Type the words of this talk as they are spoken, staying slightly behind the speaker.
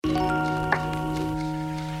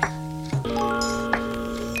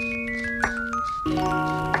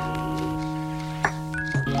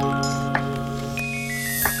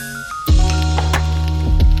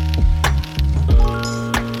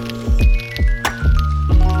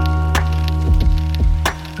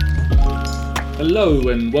Hello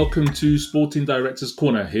and welcome to Sporting Directors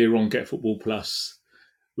Corner here on Get Football Plus,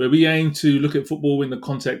 where we aim to look at football in the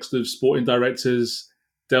context of sporting directors,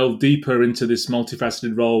 delve deeper into this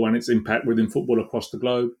multifaceted role and its impact within football across the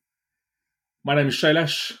globe. My name is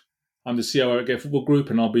Shailesh. I'm the COO at Get Football Group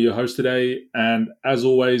and I'll be your host today. And as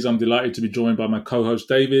always, I'm delighted to be joined by my co-host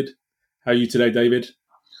David. How are you today, David?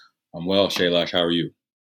 I'm well, Shailesh. How are you?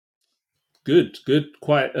 Good.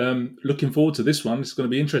 Quite looking forward to this one. It's going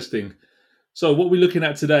to be interesting. So what we're looking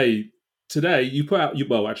at today, you put out you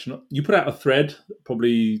put out a thread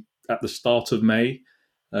probably at the start of May,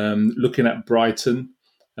 looking at Brighton,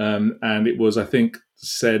 and it was, I think,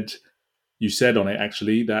 you said on it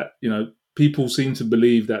actually that people seem to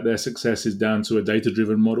believe that their success is down to a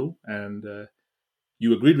data-driven model, and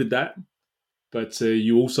you agreed with that, but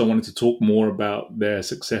you also wanted to talk more about their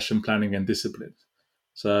succession planning and discipline.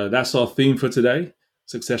 So that's our theme for today: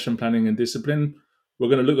 succession planning and discipline. We're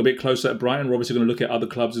going to look a bit closer at Brighton. We're obviously going to look at other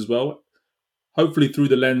clubs as well, hopefully through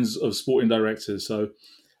the lens of sporting directors. So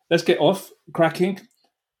let's get off cracking.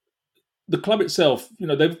 The club itself,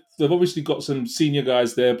 they've obviously got some senior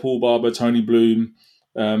guys there: Paul Barber, Tony Bloom,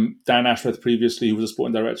 Dan Ashworth previously, who was a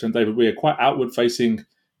sporting director, and David Weir, quite outward-facing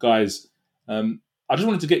guys. I just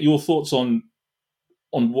wanted to get your thoughts on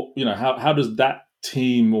what how does that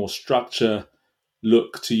team or structure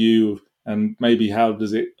look to you, and maybe how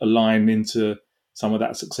does it align into some of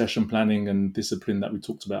that succession planning and discipline that we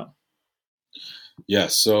talked about? Yeah.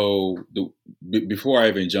 So before I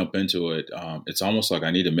even jump into it, it's almost like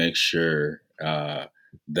I need to make sure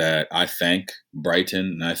that I thank Brighton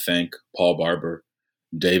and I thank Paul Barber,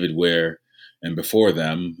 David Weir, and before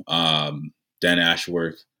them, Dan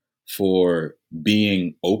Ashworth, for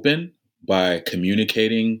being open by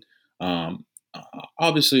communicating.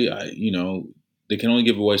 Obviously, they can only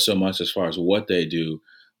give away so much as far as what they do,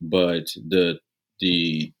 but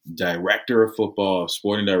the director of football,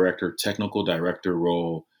 sporting director, technical director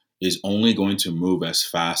role is only going to move as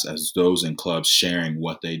fast as those in clubs sharing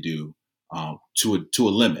what they do, to a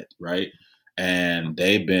limit, right? And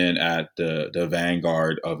they've been at the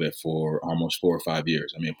vanguard of it for almost 4 or 5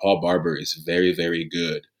 years. I mean, Paul Barber is very, very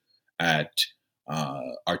good at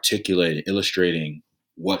articulating, illustrating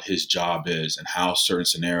what his job is and how certain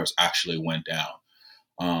scenarios actually went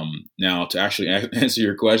down. Now, to actually answer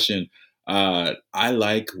your question, I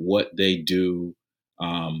like what they do,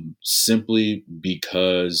 simply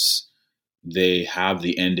because they have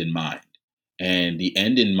the end in mind, and the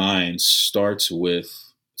end in mind starts with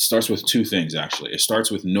two things. Actually, it starts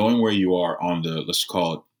with knowing where you are on the, let's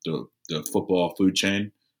call it, the football food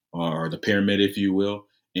chain, or the pyramid, if you will,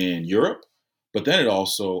 in Europe. But then it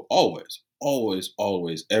also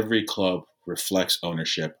always every club reflects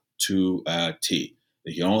ownership to a T.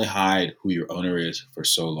 You can only hide who your owner is for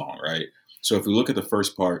so long, right? So if we look at the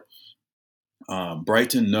first part,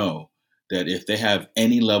 Brighton know that if they have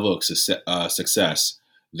any level of success,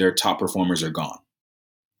 their top performers are gone.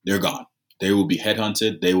 They're gone. They will be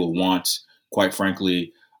headhunted. They will want, quite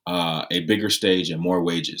frankly, a bigger stage and more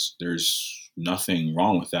wages. There's nothing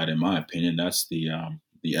wrong with that, in my opinion. That's the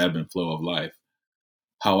ebb and flow of life.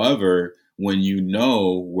 However, when you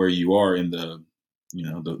know where you are in the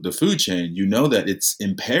food chain, you know that it's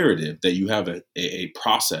imperative that you have a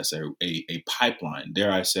process, a pipeline,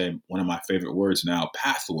 dare I say, one of my favorite words now,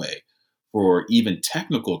 pathway, for even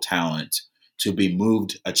technical talent to be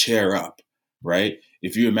moved a chair up, right?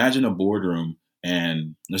 If you imagine a boardroom,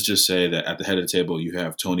 and let's just say that at the head of the table you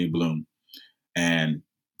have Tony Bloom, and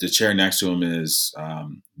the chair next to him is,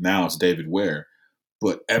 now it's David Weir,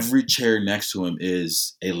 but every chair next to him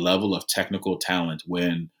is a level of technical talent.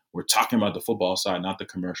 When we're talking about the football side, not the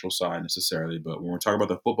commercial side necessarily, but when we're talking about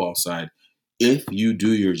the football side, if you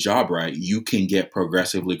do your job right, you can get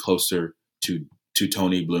progressively closer to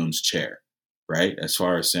Tony Bloom's chair, right? As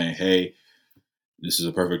far as saying, hey, this is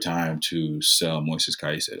a perfect time to sell Moises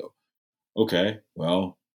Caicedo. Okay,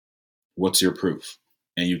 well, what's your proof?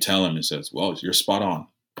 And you tell him, and says, well, you're spot on.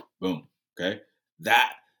 Boom. Okay.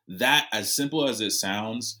 That, as simple as it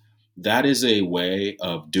sounds, that is a way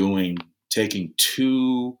of taking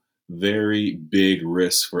two very big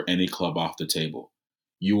risks for any club off the table.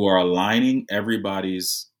 You are aligning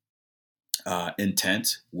everybody's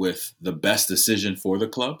intent with the best decision for the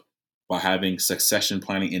club by having succession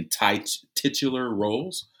planning in tight titular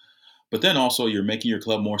roles. But then also you're making your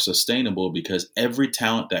club more sustainable, because every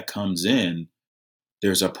talent that comes in,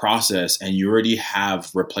 there's a process, and you already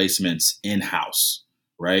have replacements in-house,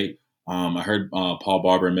 right? I heard Paul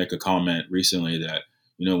Barber make a comment recently that,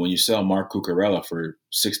 when you sell Mark Cucurella for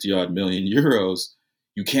 60 odd million euros,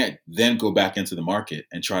 you can't then go back into the market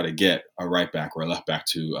and try to get a right back or a left back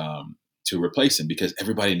to replace him, because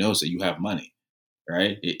everybody knows that you have money.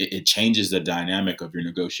 right? It changes the dynamic of your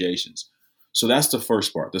negotiations. So that's the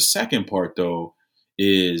first part. The second part, though,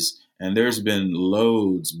 is, and there's been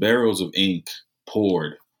loads, barrels of ink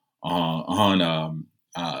poured on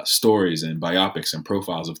stories and biopics and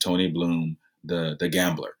profiles of Tony Bloom, the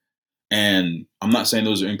gambler. And I'm not saying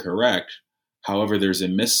those are incorrect. However, there's a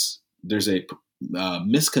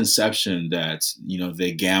misconception that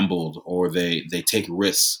they gambled or they take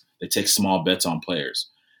risks, they take small bets on players.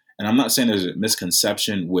 And I'm not saying there's a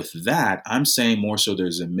misconception with that. I'm saying more so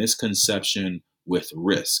there's a misconception with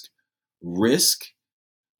risk. Risk,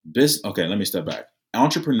 okay, let me step back.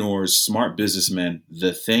 Entrepreneurs, smart businessmen,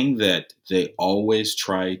 the thing that they always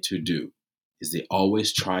try to do is they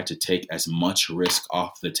always try to take as much risk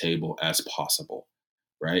off the table as possible,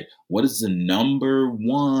 right? What is the number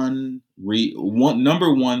one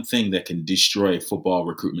thing that can destroy a football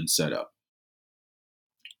recruitment setup?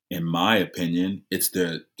 In my opinion, it's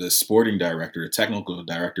the sporting director, the technical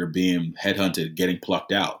director being headhunted, getting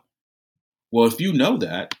plucked out. Well, if you know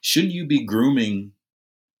that, shouldn't you be grooming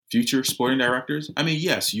future sporting directors? I mean,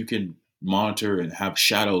 yes, you can monitor and have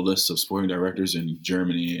shadow lists of sporting directors in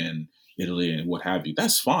Germany and Italy and what have you.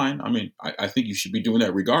 That's fine. I mean, I think you should be doing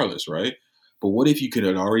that regardless, right? But what if you could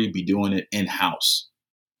already be doing it in house?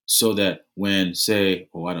 So that when, say,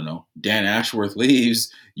 I don't know, Dan Ashworth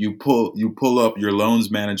leaves, you pull up your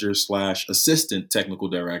loans manager slash assistant technical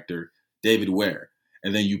director, David Ware,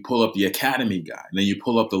 and then you pull up the academy guy, and then you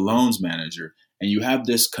pull up the loans manager, and you have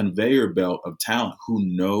this conveyor belt of talent who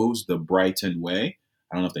knows the Brighton way.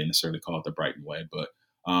 I don't know if they necessarily call it the Brighton way, but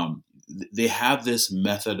they have this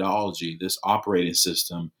methodology, this operating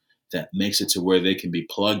system that makes it to where they can be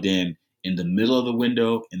plugged in the middle of the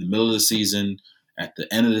window, in the middle of the season, at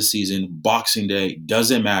the end of the season, Boxing Day,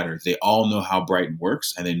 doesn't matter. They all know how Brighton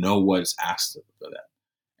works and they know what's asked of them.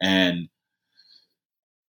 And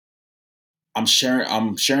I'm sharing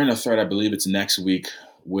a thread, I believe it's next week,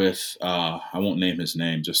 with I won't name his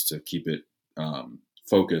name just to keep it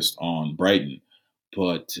focused on Brighton.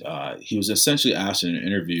 But he was essentially asked in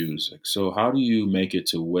interviews, like, so how do you make it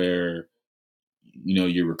to where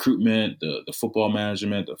your recruitment, the football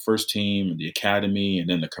management, the first team, the academy, and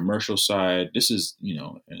then the commercial side. This is,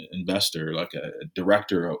 an investor, like a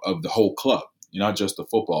director of the whole club, not just the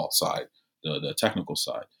football side, the technical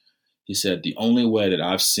side. He said, the only way that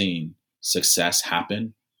I've seen success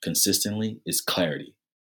happen consistently is clarity.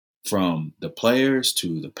 From the players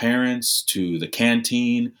to the parents to the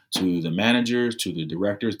canteen to the managers to the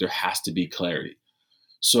directors, there has to be clarity.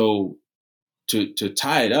 So to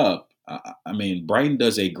tie it up, I mean, Brighton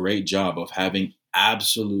does a great job of having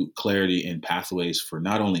absolute clarity and pathways for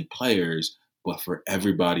not only players, but for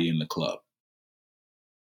everybody in the club.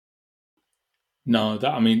 No,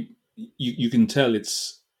 that I mean, you can tell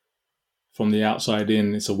it's from the outside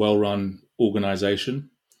in. It's a well-run organization,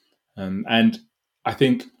 and I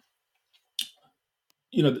think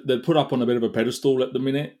they're put up on a bit of a pedestal at the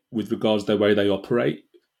minute with regards to the way they operate.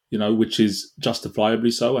 Which is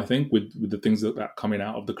justifiably so. I think with the things that are coming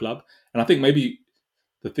out of the club, and I think maybe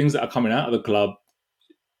the things that are coming out of the club,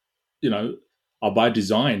 are by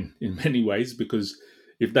design in many ways, because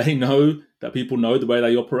if they know that people know the way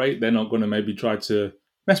they operate, they're not going to maybe try to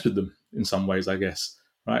mess with them in some ways, I guess,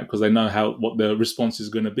 right? Because they know what the response is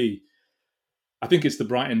going to be. I think it's the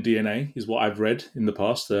Brighton DNA is what I've read in the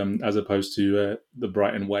past, as opposed to the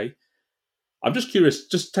Brighton way. I'm just curious,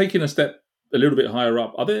 just taking a step a little bit higher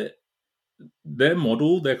up, are there their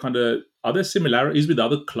model, are there similarities with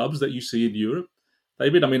other clubs that you see in Europe,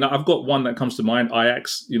 David? I mean, I've got one that comes to mind,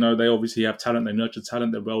 Ajax. They obviously have talent, they nurture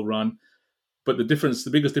talent, they're well run. But the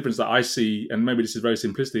biggest difference that I see, and maybe this is very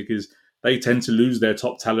simplistic, is they tend to lose their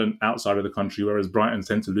top talent outside of the country, whereas Brighton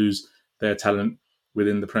tend to lose their talent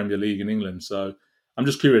within the Premier League in England. So I'm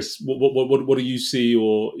just curious, what do you see,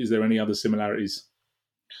 or is there any other similarities?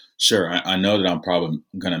 Sure, I know that I'm probably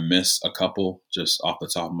going to miss a couple just off the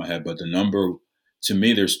top of my head, but to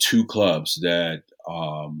me, there's two clubs that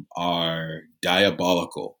are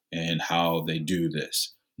diabolical in how they do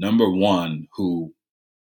this. Number one, who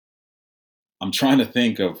I'm trying to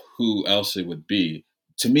think of who else it would be.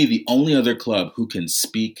 To me, the only other club who can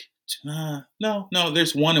speak. No,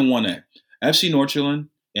 there's one and one A. FC Nordsjælland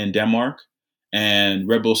in Denmark and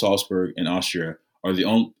Red Bull Salzburg in Austria are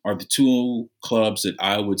the two clubs that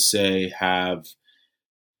I would say have.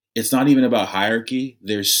 It's not even about hierarchy.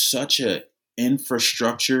 There's such a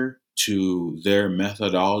infrastructure to their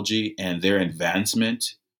methodology and their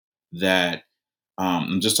advancement that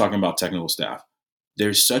I'm just talking about technical staff.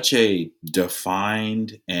 There's such a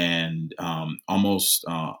defined and almost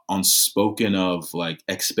unspoken of, like,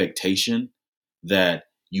 expectation that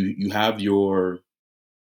you have your,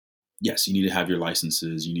 yes, you need to have your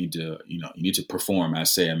licenses. You need to perform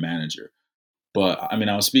as, say, a manager. But I mean,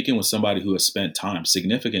 I was speaking with somebody who has spent time,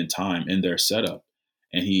 significant time in their setup,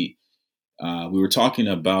 and we were talking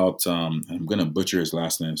about, I'm going to butcher his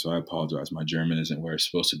last name, so I apologize. My German isn't where it's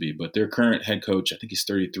supposed to be. But their current head coach, I think he's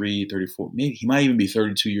 33, 34, maybe he might even be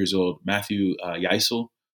 32 years old, Matthew Yeisel.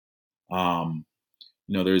 Um,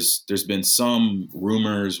 there's been some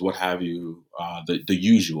rumors, what have you, the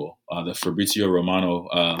usual, the Fabrizio Romano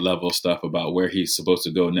level stuff about where he's supposed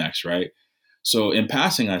to go next, right? So in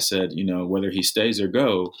passing, I said, whether he stays or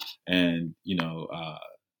go, and my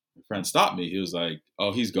friend stopped me. He was like,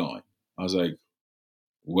 "Oh, he's going." I was like,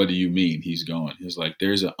 "What do you mean he's going?" He was like,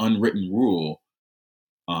 "There's an unwritten rule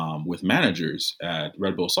with managers at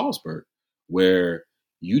Red Bull Salzburg where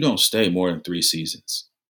you don't stay more than 3 seasons.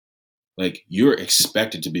 Like you're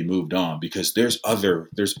expected to be moved on because there's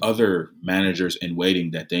other managers in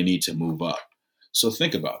waiting that they need to move up. So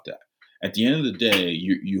think about that. At the end of the day,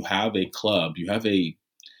 you have a club, you have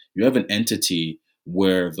an entity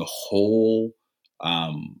where the whole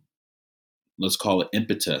um, let's call it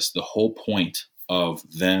impetus, the whole point of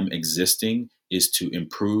them existing is to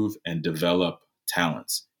improve and develop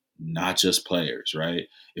talents, not just players, right?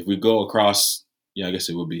 If we go across, yeah, I guess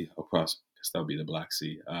it would be across, I guess that would be the Black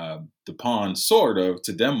Sea, the pond, sort of,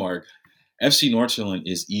 to Denmark. FC Nordsjælland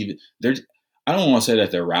is even, they're, I don't want to say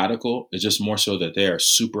that they're radical. It's just more so that they are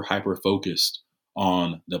super hyper focused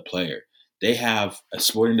on the player. They have a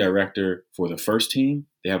sporting director for the first team.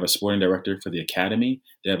 They have a sporting director for the academy.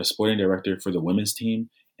 They have a sporting director for the women's team.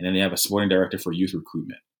 And then they have a sporting director for youth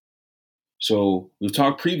recruitment. So we've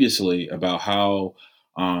talked previously about how,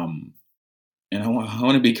 and I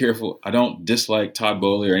want to be careful. I don't dislike Todd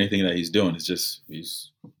Bowley or anything that he's doing. It's just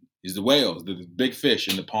he's the whale, the big fish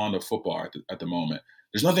in the pond of football at the moment.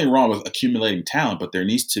 There's nothing wrong with accumulating talent, but there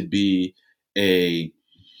needs to be a,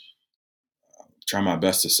 try my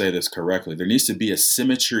best to say this correctly, there needs to be a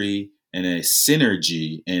symmetry and a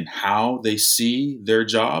synergy in how they see their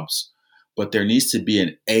jobs, but there needs to be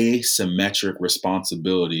an asymmetric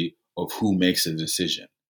responsibility of who makes a decision,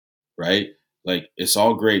 right? Like it's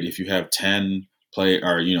all great if you have 10 play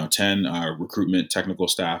or 10 recruitment technical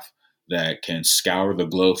staff that can scour the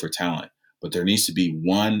globe for talent, but there needs to be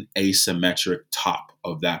one asymmetric top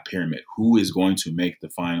of that pyramid. Who is going to make the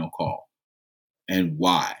final call and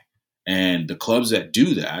why? And the clubs that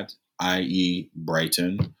do that, i.e.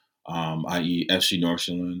 Brighton, i.e. FC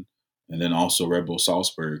Nordsjælland, and then also Red Bull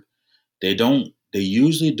Salzburg, they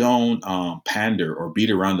usually don't pander or beat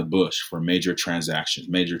around the bush for major transactions,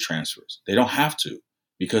 major transfers. They don't have to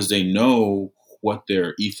because they know what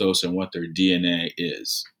their ethos and what their DNA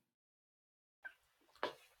is.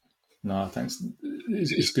 No, thanks.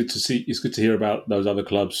 It's good to see. It's good to hear about those other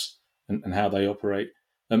clubs and how they operate.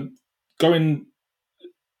 Going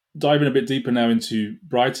diving a bit deeper now into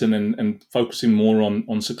Brighton and focusing more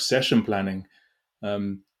on succession planning.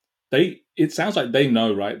 It sounds like they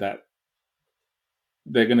know, right, that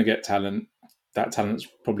they're going to get talent. That talent's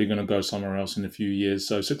probably going to go somewhere else in a few years.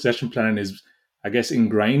 So succession planning is, I guess,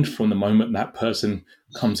 ingrained from the moment that person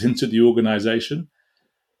comes into the organization.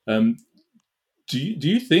 Do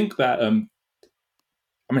you think that? I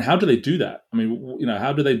mean, how do they do that? I mean,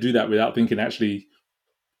 how do they do that without thinking actually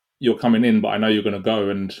you're coming in, but I know you're going to go,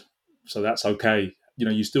 and so that's okay.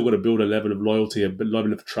 You still got to build a level of loyalty, a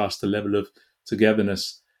level of trust, a level of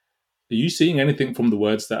togetherness. Are you seeing anything from the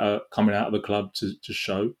words that are coming out of the club to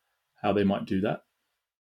show how they might do that?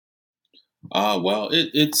 Well,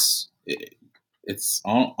 it's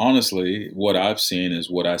honestly what I've seen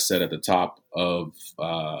is what I said at the top of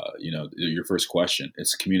your first question.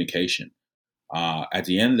 It's communication. At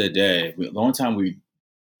the end of the day, the only time we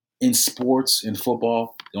in sports, in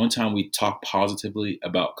football, the only time we talk positively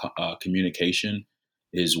about communication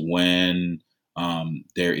is when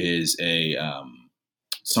there is a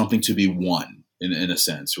something to be won in a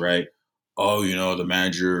sense, right? Oh, the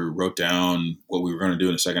manager wrote down what we were going to do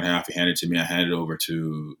in the second half. He handed it to me. I handed it over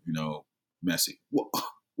to Messi.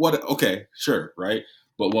 What? Okay, sure, right.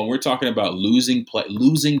 But when we're talking about losing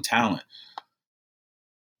talent,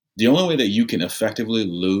 the only way that you can effectively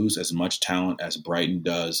lose as much talent as Brighton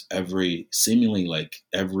does seemingly like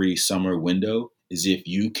every summer window is if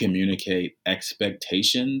you communicate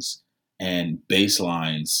expectations and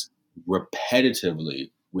baselines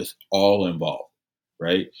repetitively with all involved,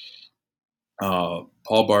 right? Paul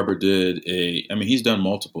Barber he's done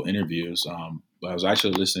multiple interviews, but I was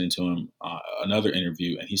actually listening to him, another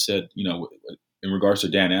interview, and he said, in regards to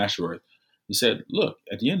Dan Ashworth, he said, look,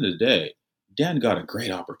 at the end of the day, Dan got a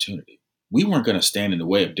great opportunity. We weren't going to stand in the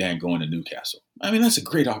way of Dan going to Newcastle. I mean, that's a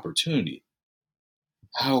great opportunity.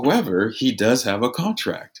 However, he does have a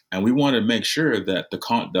contract, and we want to make sure that the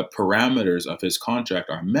parameters of his contract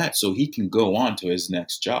are met so he can go on to his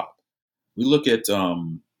next job. We look at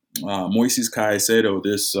Moises Caicedo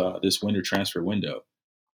this winter transfer window.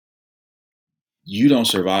 You don't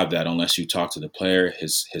survive that unless you talk to the player,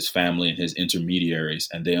 his family, and his intermediaries,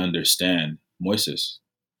 and they understand. Moises,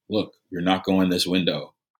 look, you're not going this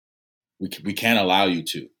window. We can't allow you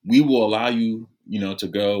to. We will allow you, to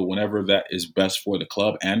go whenever that is best for the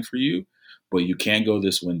club and for you, but you can't go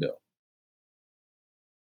this window.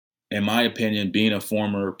 In my opinion, being a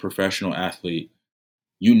former professional athlete,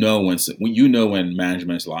 when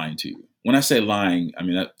management is lying to you. When I say lying, I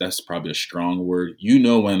mean that's probably a strong word. You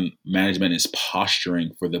know when management is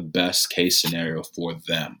posturing for the best case scenario for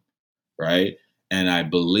them, right? And I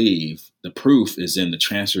believe the proof is in the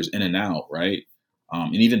transfers in and out, right?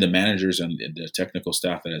 And even the managers and the technical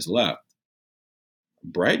staff that has left.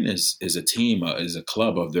 Brighton is a team, is a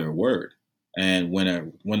club of their word. And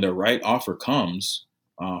when the right offer comes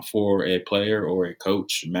for a player or a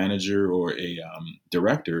coach, manager, or a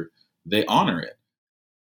director, they honor it.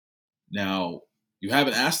 Now, you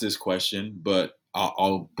haven't asked this question, but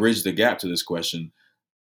I'll bridge the gap to this question.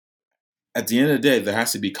 At the end of the day, there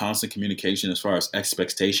has to be constant communication as far as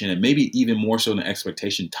expectation, and maybe even more so than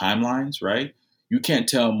expectation timelines, right? You can't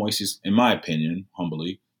tell Moises, in my opinion,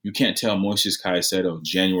 humbly, you can't tell Moises Caicedo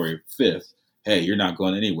January 5th, hey, you're not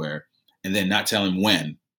going anywhere, and then not tell him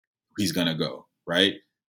when he's going to go, right?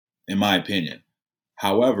 In my opinion.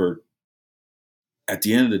 However, at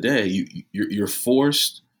the end of the day, you're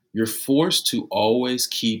forced to always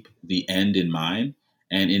keep the end in mind.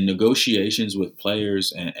 And in negotiations with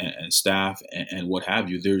players and staff and what have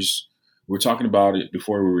you, we're talking about it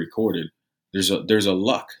before we recorded. There's a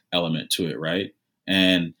luck element to it, right?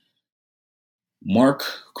 And Mark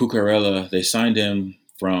Cucurella, they signed him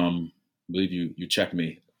from, I believe you checked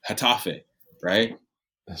me, Getafe, right?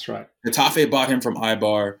 That's right. Getafe bought him from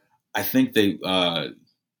Ibar. I think they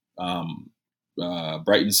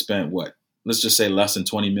Brighton spent what? Let's just say less than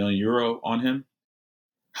 20 million euro on him.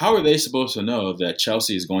 How are they supposed to know that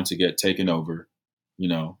Chelsea is going to get taken over,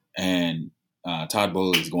 and Todd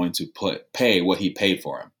Bowley is going to pay what he paid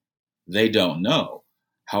for him? They don't know.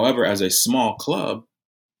 However, as a smaller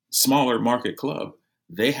market club,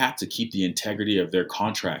 they have to keep the integrity of their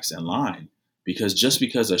contracts in line, because just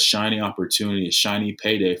because a shiny opportunity, a shiny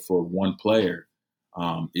payday for one player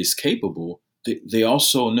is capable, they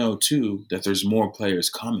also know too that there's more players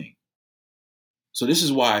coming. So this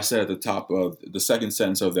is why I said at the top of the second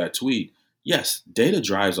sentence of that tweet, yes, data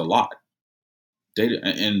drives a lot. Data,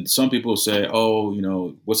 and some people say, oh,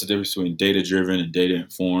 what's the difference between data driven and data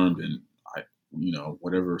informed, and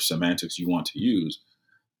whatever semantics you want to use.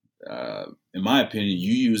 In my opinion,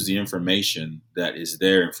 you use the information that is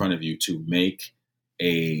there in front of you to make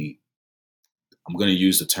I'm going to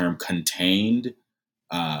use the term contained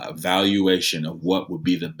valuation of what would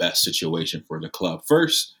be the best situation for the club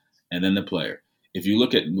first, and then the player. If you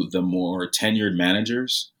look at the more tenured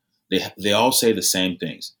managers, they all say the same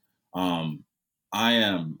things.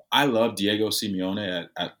 I love Diego Simeone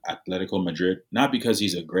at Atletico Madrid, not because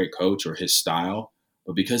he's a great coach or his style,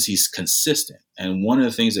 but because he's consistent. And one of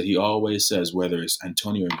the things that he always says, whether it's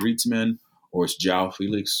Antonio Griezmann or it's João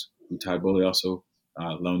Felix, who Todd Bowley also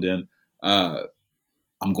loaned in,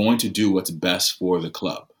 I'm going to do what's best for the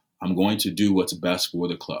club. I'm going to do what's best for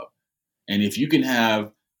the club. And if you can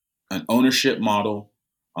have an ownership model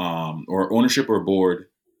or ownership or board,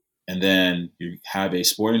 and then you have a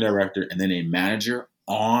sporting director and then a manager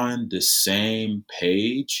on the same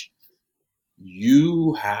page,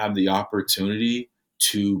 you have the opportunity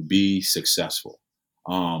to be successful.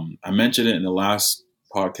 I mentioned it in the last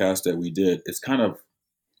podcast that we did. It's kind of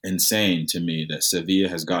insane to me that Sevilla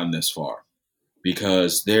has gotten this far,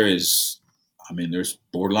 because there's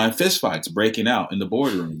borderline fistfights breaking out in the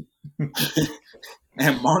boardroom.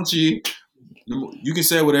 And Monchi, you can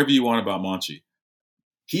say whatever you want about Monchi.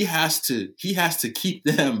 He has to keep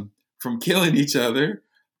them from killing each other,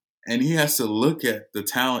 and he has to look at the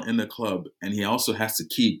talent in the club, and he also has to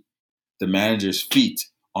keep the manager's feet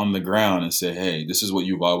on the ground and say, hey, this is what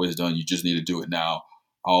you've always done. You just need to do it now.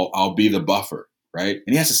 I'll be the buffer, right?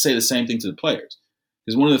 And he has to say the same thing to the players.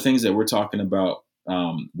 Because one of the things that we're talking about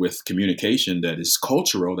with communication that is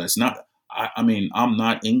cultural, that's not, I'm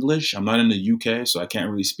not English. I'm not in the UK, so I can't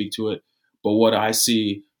really speak to it. But what I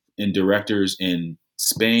see in directors in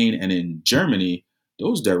Spain and in Germany,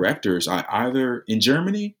 those directors are either in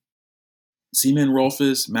Germany, Seaman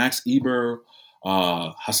Rolfes, Max Eber,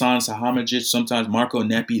 Hassan Salihamidzic, sometimes Marco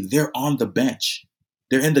Nepi, they're on the bench.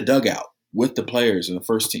 They're in the dugout with the players and the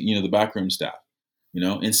first team, the backroom staff.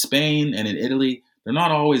 In Spain and in Italy, They're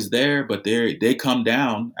not always there, but they come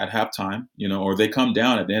down at halftime, or they come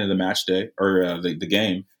down at the end of the match day or the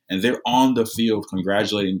game, and they're on the field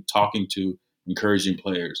congratulating, talking to, encouraging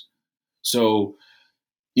players. So,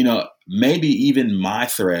 maybe even my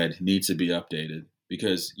thread needs to be updated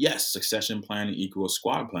because yes, succession planning equals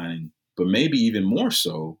squad planning, but maybe even more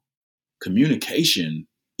so, communication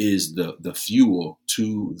is the fuel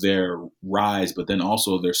to their rise, but then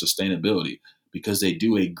also their sustainability because they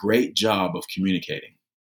do a great job of communicating.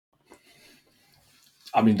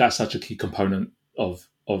 I mean, that's such a key component of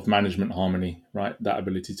management harmony, right? That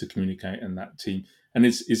ability to communicate and that team, and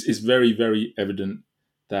it's very very evident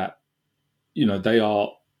that they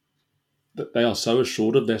are so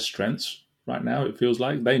assured of their strengths right now. It feels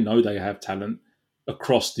like they know they have talent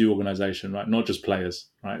across the organization, right? Not just players,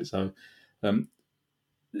 right? So, um,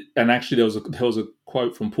 and actually, there was a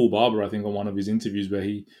quote from Paul Barber, I think, on one of his interviews where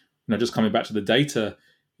he, just coming back to the data,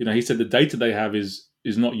 he said the data they have is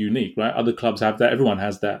not unique, right? Other clubs have that, everyone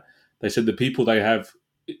has that. They said the people they have,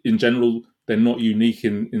 in general, they're not unique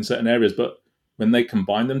in certain areas, but when they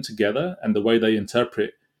combine them together and the way they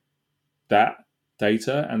interpret that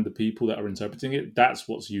data and the people that are interpreting it, that's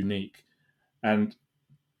what's unique, and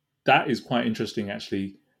that is quite interesting,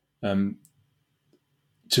 actually, um,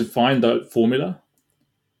 to find that formula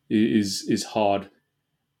is hard.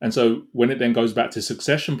 And so when it then goes back to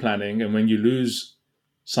succession planning, and when you lose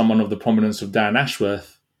someone of the prominence of Dan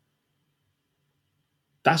Ashworth,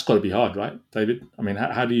 that's got to be hard, right, David? I mean,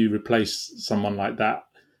 how do you replace someone like that?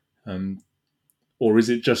 Or is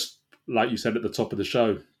it just like you said at the top of the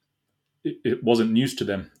show? It wasn't news to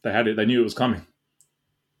them. They had it. They knew it was coming.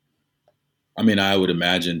 I mean, I would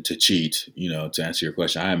imagine to cheat, to answer your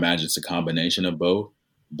question, I imagine it's a combination of both,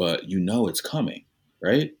 but it's coming,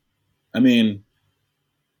 right? I mean,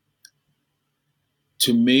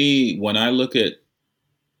 to me, when I look at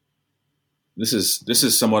this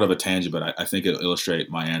is somewhat of a tangent, but I think it'll illustrate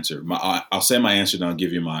my answer. I'll say my answer, and I'll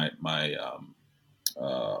give you uh,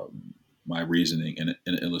 my reasoning and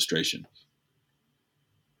an illustration.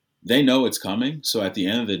 They know it's coming, so at the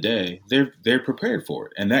end of the day, they're prepared for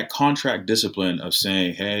it. And that contract discipline of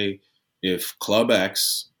saying, "Hey, if Club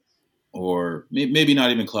X, or maybe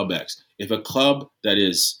not even Club X, if a club that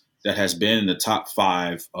has been in the top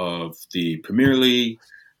 5 of the Premier League,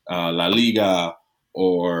 La Liga,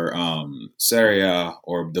 or Serie A,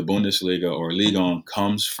 or the Bundesliga, or Ligue 1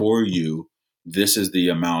 comes for you, this is the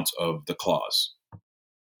amount of the clause."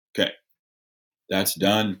 Okay, that's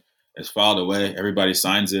done. It's filed away. Everybody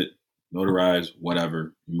signs it, notarized,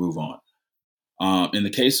 whatever. You move on. In the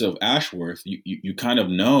case of Ashworth, you kind of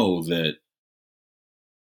know that.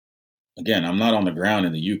 Again, I'm not on the ground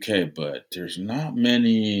in the UK, but there's not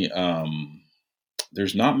many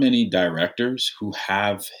directors who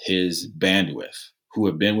have his bandwidth, who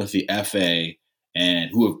have been with the FA and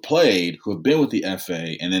who have been with the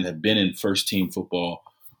FA and then have been in first team football,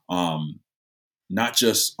 not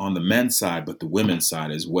just on the men's side, but the women's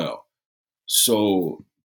side as well. So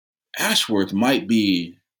Ashworth might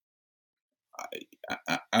be,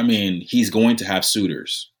 I mean, he's going to have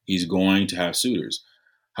suitors. He's going to have suitors.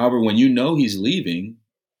 However, when he's leaving,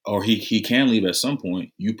 or he can leave at some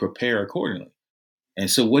point, you prepare accordingly. And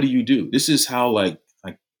so what do? This is how, like,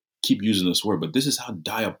 I keep using this word, but this is how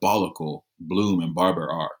diabolical Bloom and Barber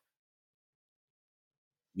are.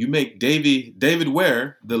 You make David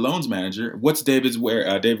Ware the loans manager. What's David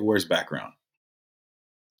Ware's background?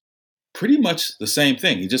 Pretty much the same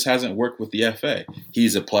thing. He just hasn't worked with the FA.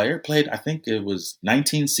 He's a player, played, I think it was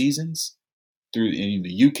 19 seasons through in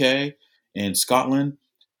the UK and Scotland.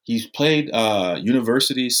 He's played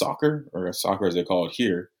university soccer, or soccer as they call it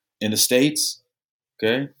here, in the States.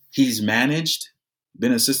 Okay, he's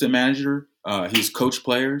been assistant manager. He's coached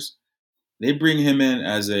players. They bring him in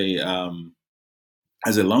as a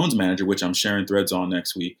loans manager, which I'm sharing threads on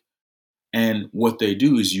next week. And what they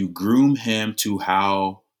do is you groom him to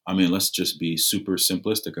how. I mean, let's just be super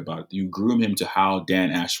simplistic about it. You groom him to how Dan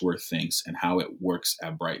Ashworth thinks and how it works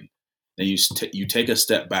at Brighton. Then you take a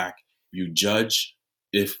step back. You judge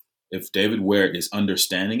if David Ware is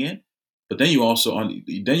understanding it, but then you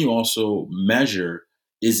also measure,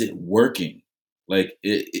 is it working? Like,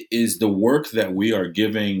 is the work that we are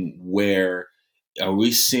giving Ware, are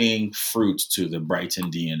we seeing fruits to the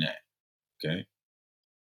Brighton DNA? Okay.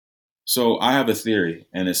 So I have a theory,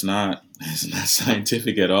 and it's not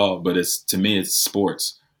scientific at all, but to me it's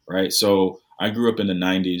sports, right? So I grew up in the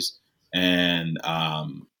 '90s, and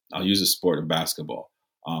I'll use the sport of basketball.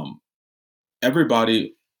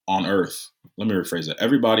 Everybody on Earth, let me rephrase that.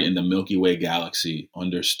 Everybody in the Milky Way galaxy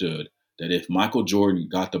understood that if Michael Jordan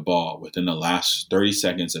got the ball within the last 30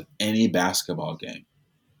 seconds of any basketball game,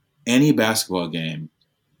 any basketball game,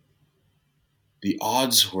 the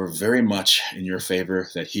odds were very much in your favor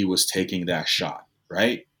that he was taking that shot,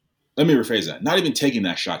 right? Let me rephrase that. Not even taking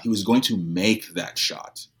that shot, he was going to make that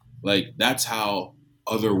shot. Like, that's how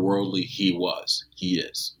otherworldly he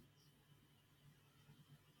is.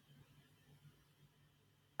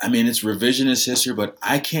 I mean, it's revisionist history, but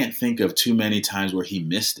I can't think of too many times where he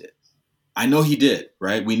missed it. I know he did,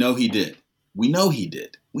 right? We know he did. We know he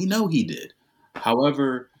did. We know he did.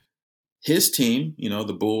 However, his team,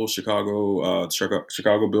 the Bulls, Chicago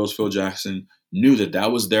Bulls, Phil Jackson, knew that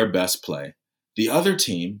that was their best play. The other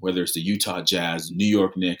team, whether it's the Utah Jazz, New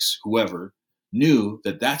York Knicks, whoever, knew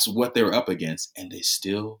that that's what they were up against, and they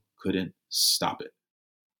still couldn't stop it,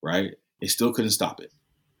 right? They still couldn't stop it.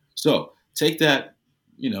 So take that,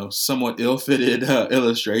 somewhat ill-fitted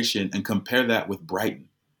illustration and compare that with Brighton.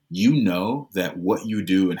 You know that what you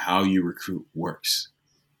do and how you recruit works.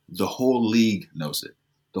 The whole league knows it.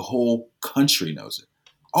 The whole country knows it.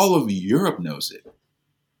 All of Europe knows it.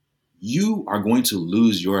 You are going to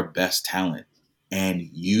lose your best talent, and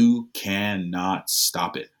you cannot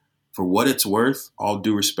stop it. For what it's worth, all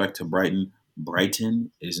due respect to Brighton,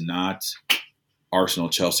 Brighton is not Arsenal,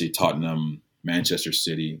 Chelsea, Tottenham, Manchester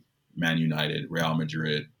City, Man United, Real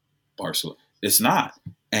Madrid, Barcelona. It's not.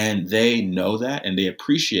 And they know that, and they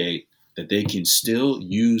appreciate that they can still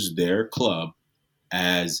use their club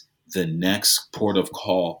as the next port of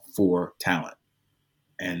call for talent.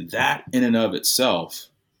 And that in and of itself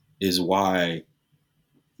is why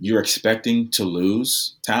you're expecting to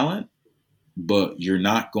lose talent, but it's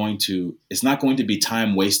not going to be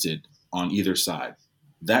time wasted on either side.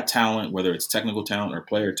 That talent, whether it's technical talent or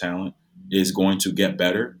player talent, is going to get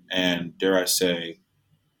better and, dare I say,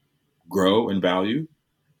 grow in value.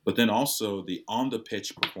 But then also the on the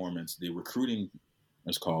pitch performance, the recruiting,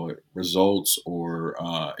 let's call it, results or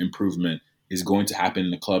improvement is going to happen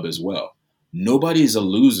in the club as well. Nobody's a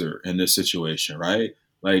loser in this situation, right?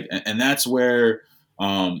 Like, and that's where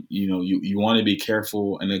you want to be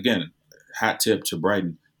careful. And again, hat tip to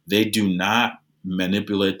Brighton, they do not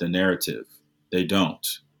manipulate the narrative. They don't.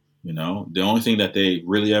 The only thing that they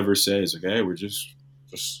really ever say is, okay, we're just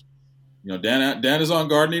Dan is on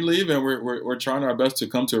gardening leave, and we're trying our best to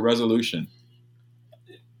come to a resolution.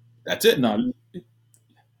 That's it. No,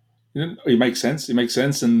 it makes sense. It makes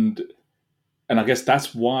sense, and I guess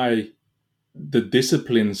that's why the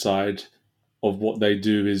discipline side of what they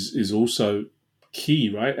do is also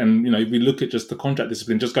key, right? And if we look at just the contract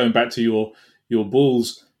discipline, just going back to your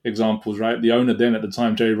Bulls examples, right? The owner then at the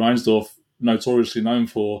time, Jerry Reinsdorf, notoriously known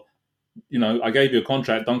for, I gave you a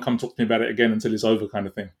contract, don't come talk to me about it again until it's over, kind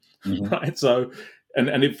of thing, right? So,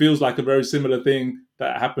 and it feels like a very similar thing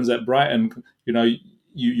that happens at Brighton.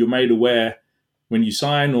 You're made aware when you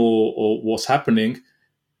sign or what's happening,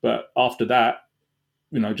 but after that,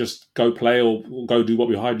 just go play or go do what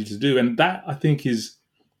we hired you to do. And that, I think, is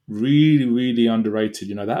really, really underrated.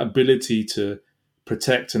 That ability to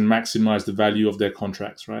protect and maximize the value of their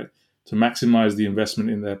contracts, right? To maximize the investment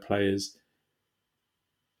in their players.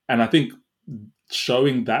 And I think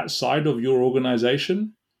showing that side of your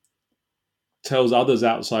organization tells others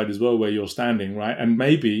outside as well where you're standing, right? And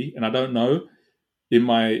maybe, and I don't know,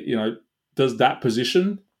 does that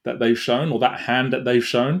position that they've shown or that hand that they've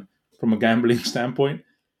shown from a gambling standpoint,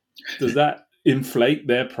 does that inflate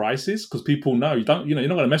their prices? Because people know you're not going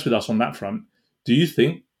to mess with us on that front. Do you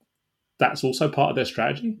think that's also part of their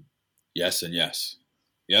strategy? Yes and yes.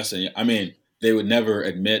 Yes and I mean, they would never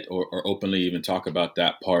admit or openly even talk about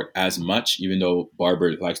that part as much, even though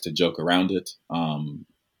Barber likes to joke around it,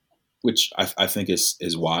 which I think is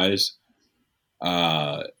wise.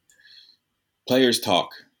 Players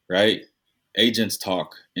talk, right? Agents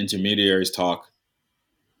talk, intermediaries talk,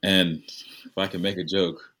 and if I can make a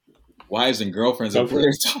joke, wives and girlfriends and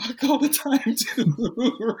players talk all the time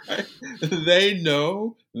too, right? They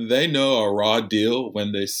know a raw deal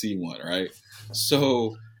when they see one, right?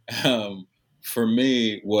 So for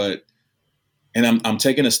me, I'm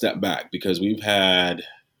taking a step back because we've had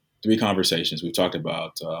 3 conversations. We've talked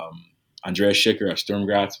about Andreas Schicker at Sturm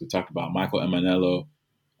Graz. We talked about Michael Emanello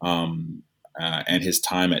and his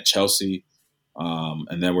time at Chelsea,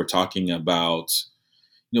 and then we're talking about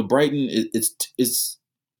Brighton.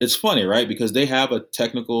 It's funny, right? Because they have a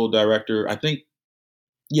technical director. I think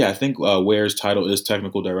Ware's title is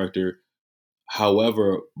technical director.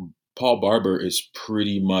 However, Paul Barber is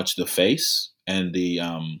pretty much the face and the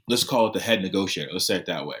let's call it the head negotiator. Let's say it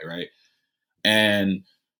that way, right? And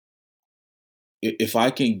if I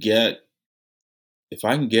can get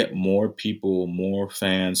more people, more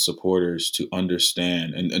fans, supporters to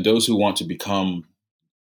understand, and those who want to become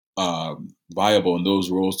viable in those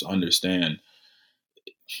roles to understand,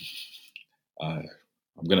 Uh,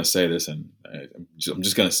 I'm going to say this, and I'm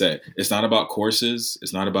just going to say it. It's not about courses.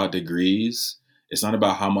 It's not about degrees. It's not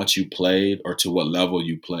about how much you played or to what level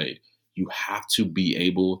you played. You have to be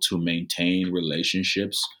able to maintain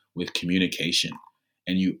relationships with communication.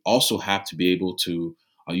 And you also have to be able to,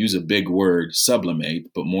 I'll use a big word,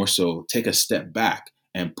 sublimate, but more so take a step back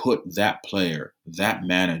and put that player, that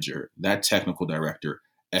manager, that technical director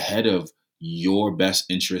ahead of your best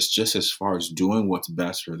interest, just as far as doing what's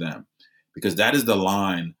best for them, because that is the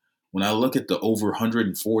line. When I look at the over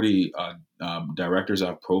 140 directors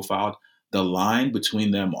I've profiled, the line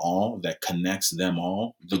between them all that connects them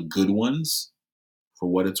all, the good ones, for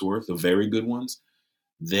what it's worth, the very good ones,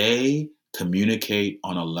 they communicate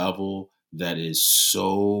on a level that is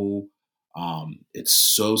so it's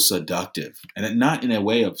so seductive, and not in a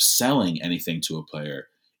way of selling anything to a player.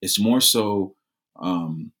 It's more so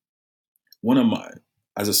um, one of my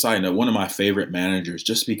as a side note, one of my favorite managers,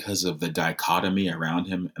 just because of the dichotomy around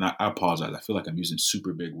him. And I apologize, I feel like I'm using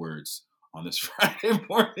super big words on this Friday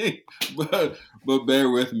morning, but bear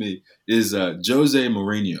with me. Is Jose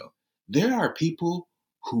Mourinho? There are people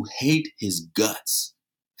who hate his guts.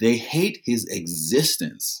 They hate his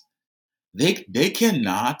existence. They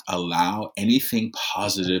cannot allow anything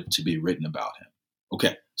positive to be written about him.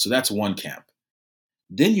 Okay, so that's one camp.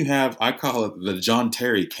 Then you have, I call it the John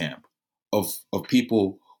Terry camp of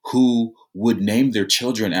people who would name their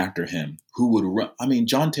children after him, who would run. I mean,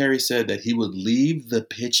 John Terry said that he would leave the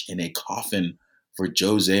pitch in a coffin for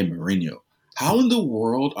Jose Mourinho. How in the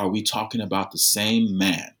world are we talking about the same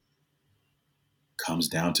man? Comes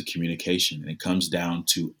down to communication, and it comes down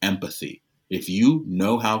to empathy. If you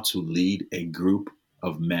know how to lead a group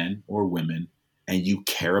of men or women and you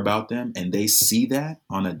care about them and they see that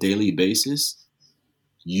on a daily basis,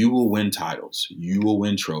 you will win titles. You will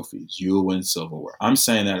win trophies. You will win silverware. I'm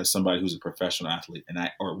saying that as somebody who's a professional athlete, and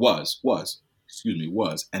and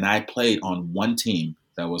I played on one team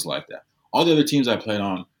that was like that. All the other teams I played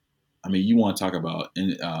on, I mean, you want to talk about,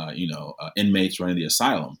 inmates running the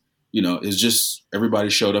asylum. It's just everybody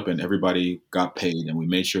showed up and everybody got paid, and we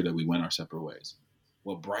made sure that we went our separate ways.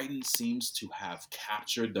 What Brighton seems to have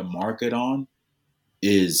captured the market on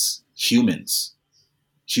is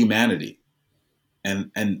humanity,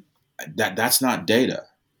 and that's not data,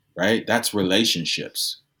 right? That's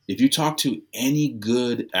relationships. If you talk to any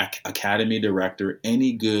good academy director,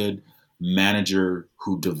 any good manager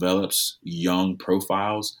who develops young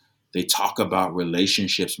profiles, they talk about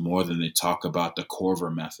relationships more than they talk about the Corver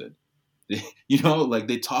method. Like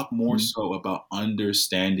they talk more Mm. so about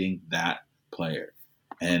understanding that player.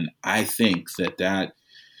 And I think that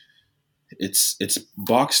it's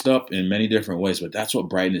boxed up in many different ways, but that's what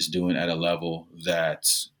Brighton is doing at a level that,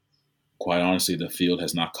 quite honestly, the field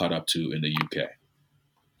has not caught up to in the UK.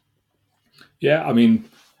 Yeah, I mean,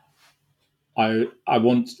 I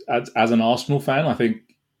want as an Arsenal fan, I think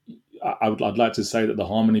I'd like to say that the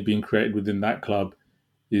harmony being created within that club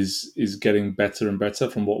is getting better and better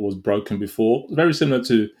from what was broken before. Very similar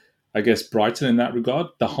to, I guess, Brighton in that regard.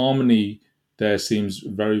 The harmony there seems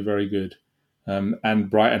very, very good. And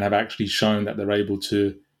Brighton have actually shown that they're able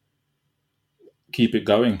to keep it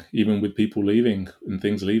going, even with people leaving and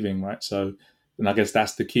things leaving, right? So, and I guess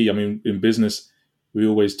that's the key. I mean, in business, we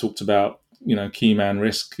always talked about, key man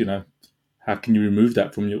risk, how can you remove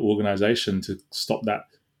that from your organization to stop that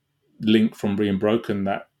link from being broken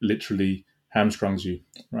that literally hamstrings you,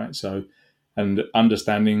 right? So, and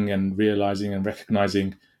understanding and realizing and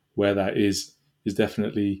recognizing where that is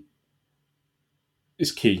definitely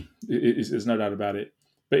is key. There's no doubt about it.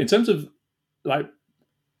 But in terms of like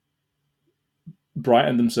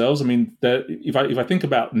Brighton themselves, I mean, if I think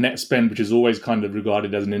about net spend, which is always kind of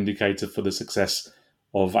regarded as an indicator for the success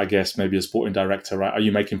of, I guess, maybe a sporting director, right? Are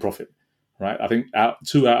you making profit, right? I think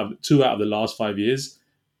two out of the last 5 years,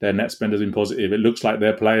 their net spend has been positive. It looks like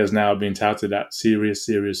their players now are being touted at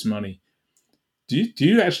serious money. Do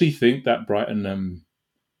you actually think that Brighton,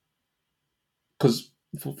 because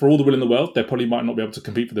for all the will in the world, they probably might not be able to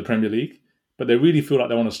compete for the Premier League, but they really feel like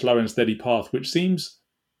they're on a slow and steady path, which seems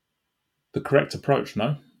the correct approach,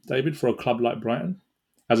 no, David, for a club like Brighton,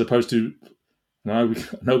 as opposed to,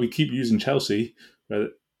 we keep using Chelsea, where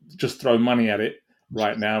just throw money at it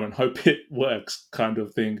right now and hope it works, kind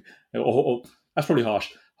of thing. Or that's probably harsh.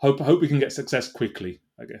 Hope we can get success quickly,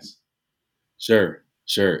 I guess. Sure.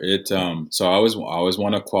 So I always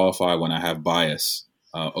want to qualify when I have bias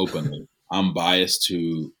openly. I'm biased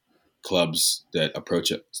to clubs that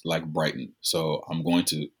approach it like Brighton, so I'm going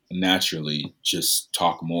to naturally just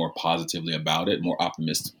talk more positively about it, more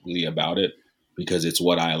optimistically about it, because it's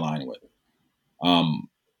what I align with. Um,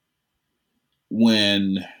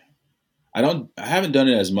 when I haven't done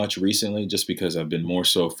it as much recently just because I've been more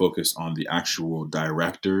so focused on the actual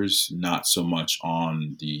directors, not so much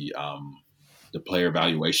on the player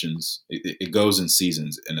evaluations. It goes in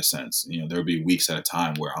seasons in a sense. There'll be weeks at a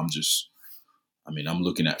time where I'm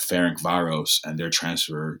looking at Ferenc Varos and their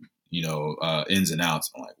transfer, ins and outs.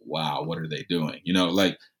 I'm like, wow, what are they doing?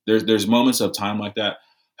 Like there's moments of time like that.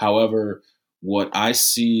 However, what I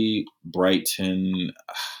see Brighton,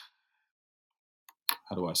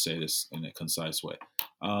 how do I say this in a concise way?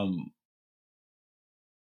 Um,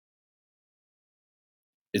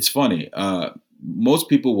 it's funny. Most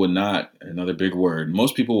people would not, another big word,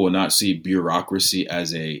 most people will not see bureaucracy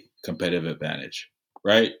as a competitive advantage,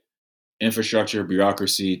 right? Infrastructure,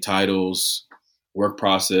 bureaucracy, titles, work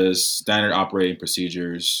process, standard operating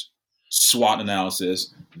procedures, SWOT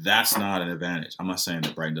analysis. That's not an advantage. I'm not saying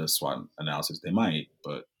that Brighton does SWOT analysis. They might,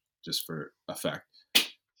 but just for effect.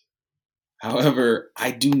 However, I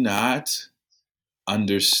do not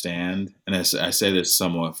understand, and I say this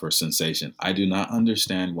somewhat for sensation, I do not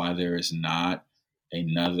understand why there is not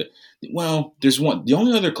another. Well, there's one. The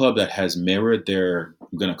only other club that has mirrored their,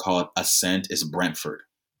 I'm going to call it ascent, is Brentford,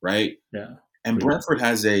 right? Yeah, And agreed. Brentford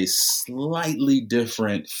has a slightly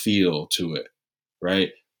different feel to it,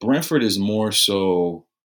 right? Brentford is more so,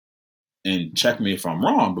 and check me if I'm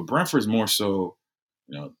wrong, but Brentford is more so,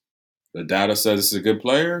 you know, the data says this is a good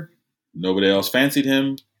player. Nobody else fancied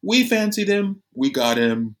him. We fancied him. We got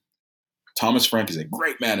him. Thomas Frank is a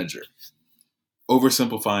great manager.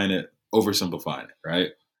 Oversimplifying it, right?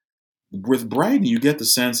 With Brighton, you get the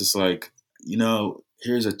sense it's like,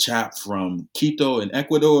 here's a chap from Quito in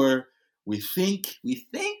Ecuador. We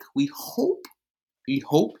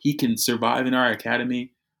hope he can survive in our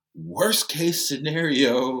academy. Worst case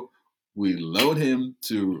scenario, we load him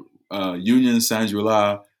to Union Saint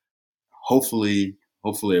Gilloise. Hopefully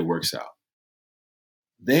it works out.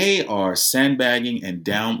 They are sandbagging and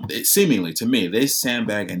seemingly to me, they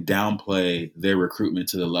sandbag and downplay their recruitment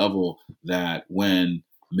to the level that when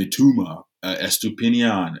Mituma,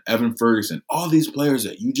 Estupinian, Evan Ferguson, all these players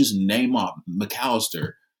that you just name off,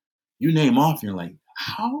 McAllister, you name off, and you're like,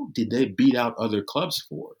 how did they beat out other clubs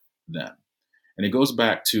for them? And it goes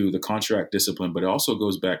back to the contract discipline, but it also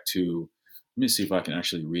goes back to, let me see if I can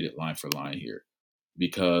actually read it line for line here,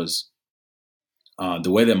 because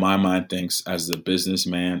the way that my mind thinks as the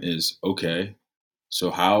businessman is, okay,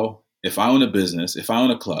 so how, if I own a business, if I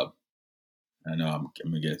own a club, I know I'm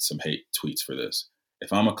going to get some hate tweets for this.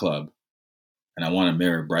 If I'm a club and I want to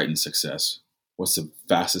mirror Brighton's success, what's the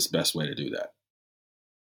fastest, best way to do that?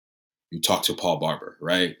 You talk to Paul Barber,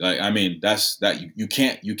 right? Like, I mean, that's that you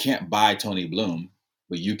can't buy Tony Bloom,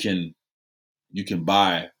 but you can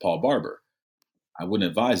buy Paul Barber. I wouldn't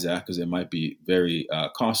advise that because it might be very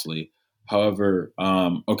costly. However,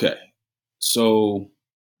 okay, so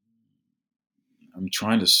I'm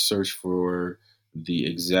trying to search for the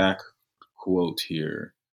exact quote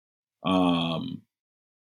here. Um,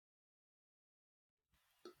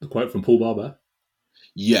 The quote from Paul Barber.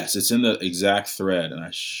 yes, it's in the exact thread, and I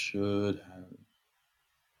should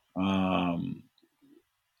have. Um,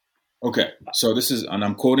 okay, so this is, and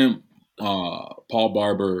I'm quoting Paul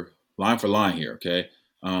Barber line for line here. Okay,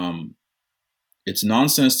 um, it's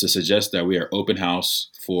nonsense to suggest that we are open house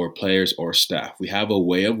for players or staff. We have a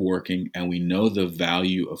way of working, and we know the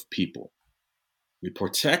value of people. We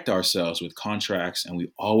protect ourselves with contracts, and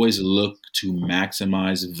we always look to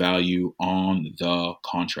maximize value on the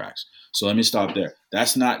contracts. So let me stop there.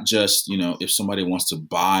 That's not just, if somebody wants to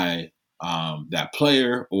buy that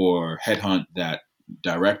player or headhunt that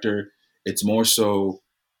director. It's more so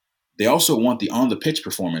they also want the on the pitch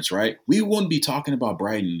performance, right? We wouldn't be talking about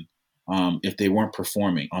Brighton if they weren't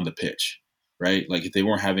performing on the pitch, right? Like if they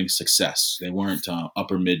weren't having success, they weren't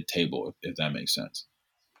upper mid table, if that makes sense.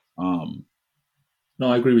 Um,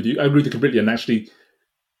 No, I agree with you. I agree with you completely. And actually,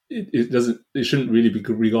 it doesn't. It shouldn't really be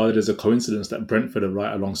regarded as a coincidence that Brentford are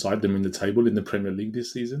right alongside them in the table in the Premier League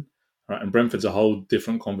this season. Right, and Brentford's a whole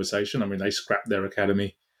different conversation. I mean, they scrapped their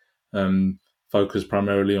academy, focused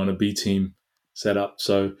primarily on a B team setup.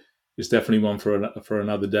 So it's definitely one for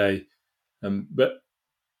another day. But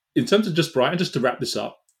in terms of just Brighton, just to wrap this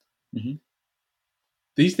up, mhm.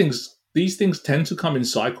 these things tend to come in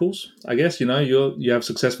cycles. I guess you have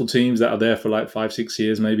successful teams that are there for like 5-6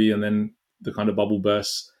 years maybe, and then the kind of bubble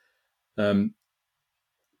bursts. Um,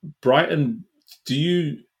 Brighton, do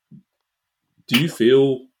you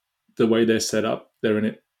feel the way they're set up, they're in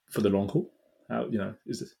it for the long haul? How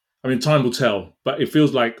is this? I mean, time will tell, but it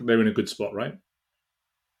feels like they're in a good spot, right?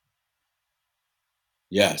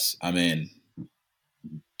 Yes, I mean,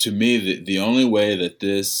 to me, the only way that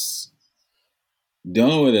this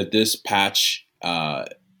patch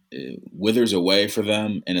withers away for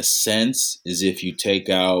them in a sense is if you take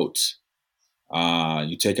out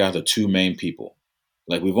the two main people.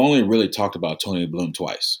 Like we've only really talked about Tony Bloom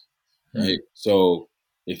twice, right? So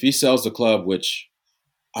if he sells the club, which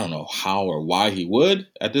I don't know how or why he would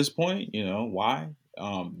at this point, why?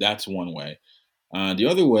 That's one way. The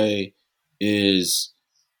other way is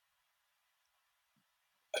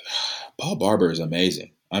Paul Barber is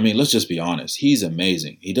amazing. I mean, let's just be honest. He's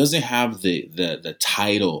amazing. He doesn't have the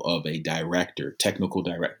title of a director, technical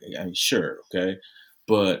director. I mean, sure, okay,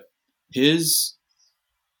 but his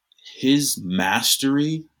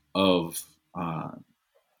mastery of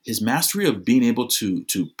being able to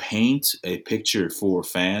paint a picture for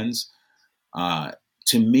fans,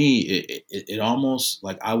 to me, it almost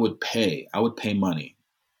like I would pay money,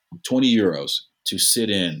 €20 to sit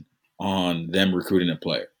in on them recruiting a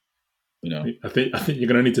player. I think you're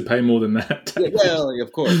going to need to pay more than that. Yeah, well,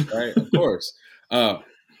 of course, right? Of course.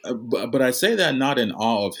 But I say that not in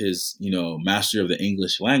awe of his, mastery of the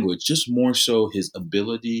English language, just more so his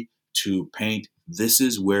ability to paint. This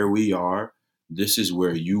is where we are. This is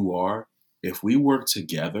where you are. If we work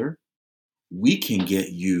together, we can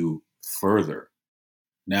get you further.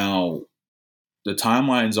 Now, the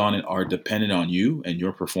timelines on it are dependent on you and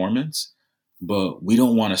your performance, but we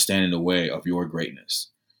don't want to stand in the way of your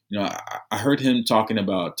greatness. I heard him talking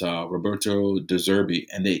about Roberto De Zerbi,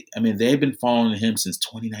 and they've been following him since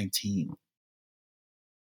 2019.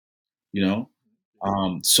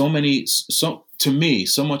 To me,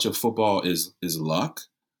 so much of football is luck,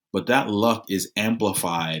 but that luck is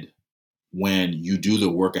amplified when you do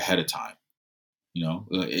the work ahead of time.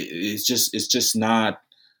 It's just not.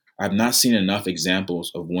 I've not seen enough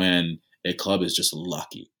examples of when a club is just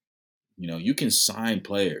lucky. You can sign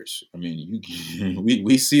players. I mean,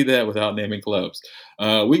 we see that without naming clubs.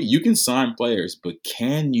 You can sign players, but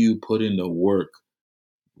can you put in the work?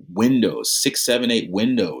 Windows 6, 7, 8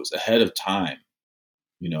 windows ahead of time.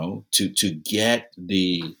 To get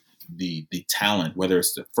the talent, whether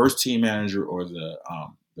it's the first team manager or the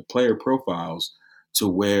player profiles, to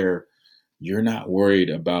where you're not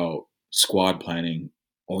worried about squad planning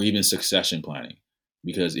or even succession planning,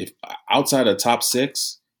 because if outside of top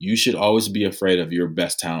 6. You should always be afraid of your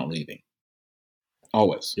best talent leaving.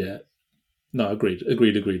 Always. Yeah. No, agreed.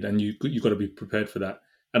 And you got to be prepared for that.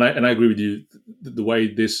 And I agree with you. The way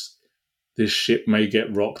this ship may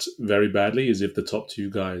get rocked very badly is if the top two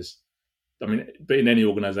guys. I mean, but in any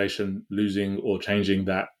organization, losing or changing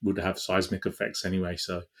that would have seismic effects anyway.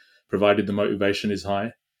 So, provided the motivation is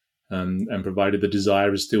high, and provided the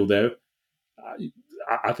desire is still there,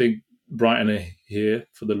 I think Brighton are here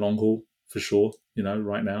for the long haul for sure.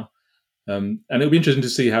 Right now, and it'll be interesting to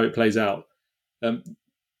see how it plays out.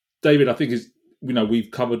 David, I think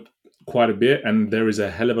we've covered quite a bit, and there is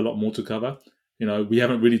a hell of a lot more to cover. We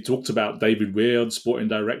haven't really talked about David Weir, the sporting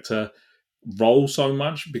director role, so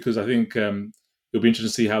much, because I think it'll be interesting to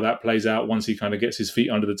see how that plays out once he kind of gets his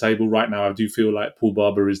feet under the table. Right now, I do feel like Paul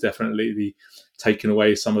Barber is definitely taking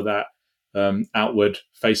away some of that outward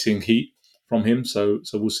facing heat from him. So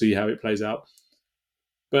we'll see how it plays out.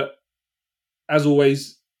 But as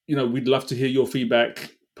always, we'd love to hear your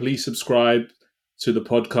feedback. Please subscribe to the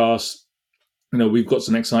podcast. We've got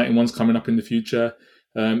some exciting ones coming up in the future.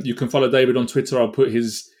 You can follow David on Twitter. I'll put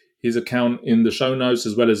his account in the show notes,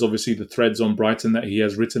 as well as obviously the threads on Brighton that he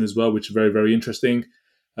has written as well, which are very, very interesting.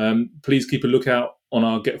 Please keep a lookout on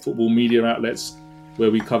our Get Football media outlets,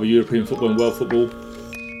 where we cover European football and world football.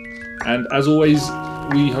 And as always,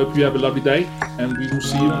 we hope you have a lovely day, and we will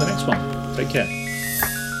see you on the next one. Take care.